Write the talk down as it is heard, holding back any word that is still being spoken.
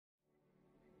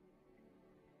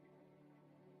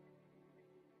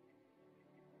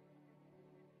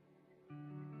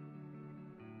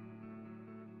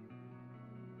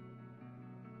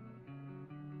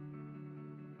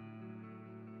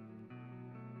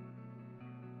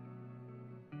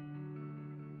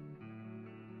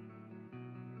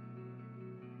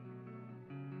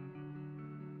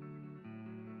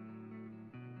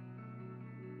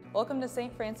Welcome to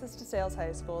St. Francis DeSales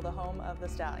High School, the home of the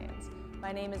Stallions.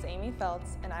 My name is Amy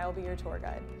Feltz and I will be your tour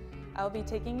guide. I will be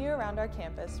taking you around our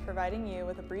campus, providing you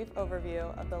with a brief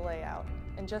overview of the layout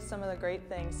and just some of the great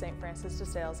things St. Francis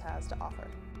DeSales has to offer.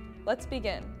 Let's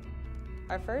begin.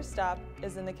 Our first stop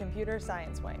is in the Computer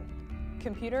Science Wing.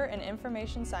 Computer and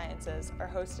Information Sciences are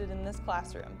hosted in this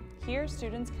classroom. Here,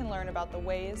 students can learn about the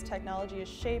ways technology is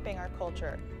shaping our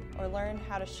culture, or learn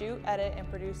how to shoot, edit, and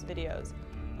produce videos,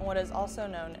 in what is also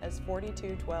known as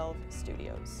 4212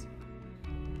 Studios.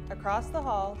 Across the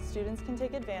hall, students can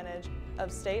take advantage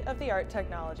of state-of-the-art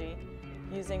technology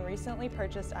using recently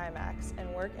purchased iMacs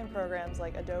and work in programs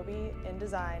like Adobe,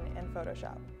 InDesign, and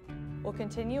Photoshop. We'll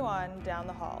continue on down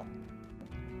the hall.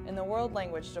 In the World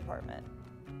Language Department,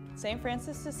 St.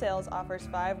 Francis DeSales offers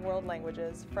 5 world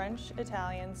languages: French,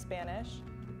 Italian, Spanish,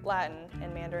 Latin,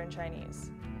 and Mandarin Chinese.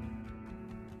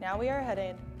 Now we are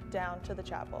headed down to the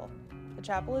chapel. The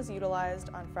chapel is utilized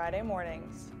on Friday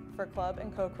mornings for club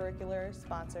and co-curricular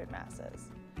sponsored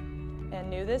masses. And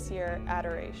new this year,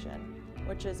 Adoration,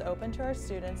 which is open to our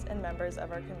students and members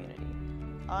of our community.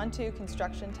 On to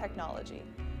construction technology.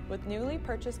 With newly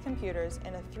purchased computers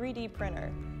and a 3D printer,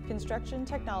 construction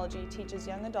technology teaches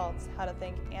young adults how to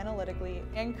think analytically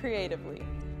and creatively.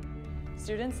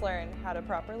 Students learn how to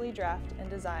properly draft and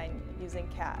design using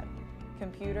CAD,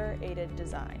 computer-aided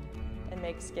design, and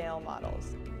make scale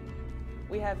models.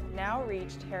 We have now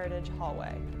reached Heritage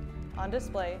Hallway. On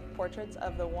display, portraits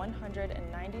of the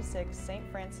 196 St.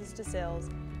 Francis DeSales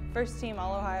first-team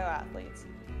All-Ohio athletes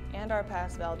and our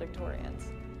past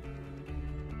valedictorians.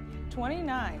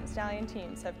 29 Stallion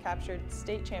teams have captured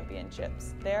state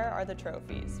championships. There are the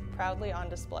trophies, proudly on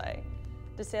display.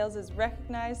 DeSales is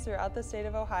recognized throughout the state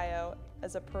of Ohio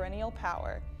as a perennial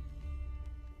power.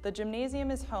 The gymnasium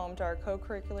is home to our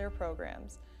co-curricular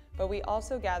programs, but we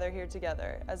also gather here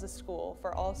together as a school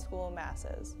for all school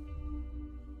masses.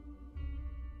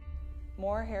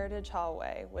 More Heritage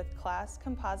Hallway with class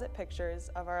composite pictures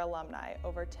of our alumni,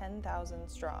 over 10,000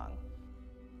 strong.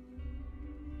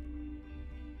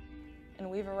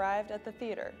 And we've arrived at the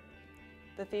theater.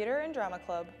 The Theater and Drama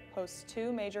Club hosts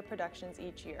 2 major productions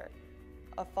each year,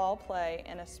 a fall play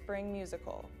and a spring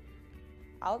musical.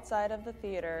 Outside of the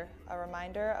theater, a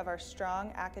reminder of our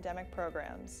strong academic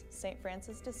programs, St.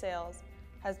 Francis DeSales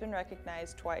has been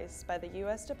recognized twice by the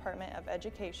U.S. Department of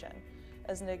Education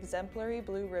as an exemplary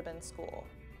blue ribbon school.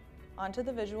 Onto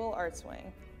the Visual Arts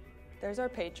Wing. There's our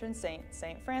patron saint,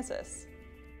 St. Francis.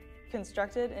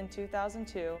 Constructed in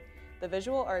 2002, the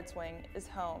Visual Arts Wing is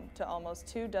home to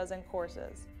almost 24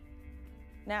 courses.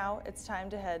 Now it's time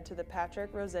to head to the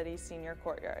Patrick Rossetti Senior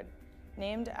Courtyard,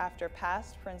 named after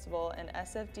past principal and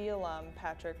SFD alum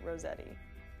Patrick Rossetti.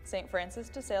 St. Francis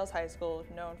DeSales High School,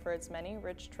 known for its many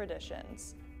rich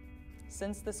traditions.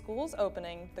 Since the school's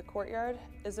opening, the courtyard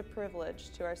is a privilege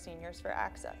to our seniors for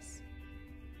access.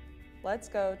 Let's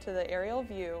go to the aerial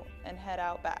view and head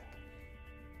out back.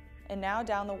 And now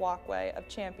down the walkway of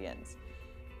champions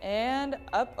and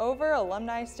up over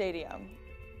Alumni Stadium.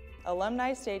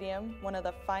 Alumni Stadium, one of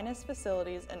the finest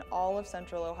facilities in all of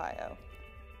Central Ohio.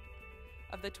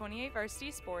 Of the 28 varsity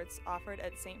sports offered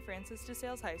at St. Francis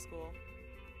DeSales High School,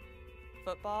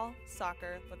 football,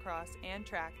 soccer, lacrosse, and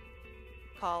track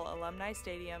call Alumni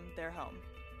Stadium their home.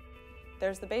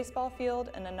 There's the baseball field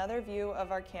and another view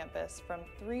of our campus from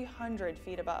 300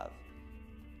 feet above.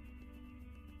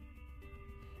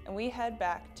 And we head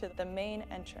back to the main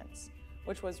entrance,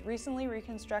 which was recently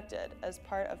reconstructed as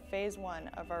part of Phase 1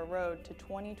 of our Road to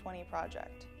 2020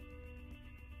 project.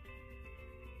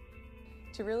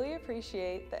 To really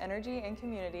appreciate the energy and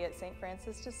community at St.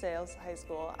 Francis DeSales High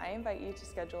School, I invite you to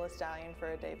schedule a Stallion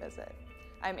for a day visit.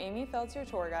 I'm Amy Feltz, your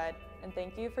tour guide, and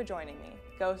thank you for joining me.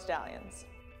 Go Stallions!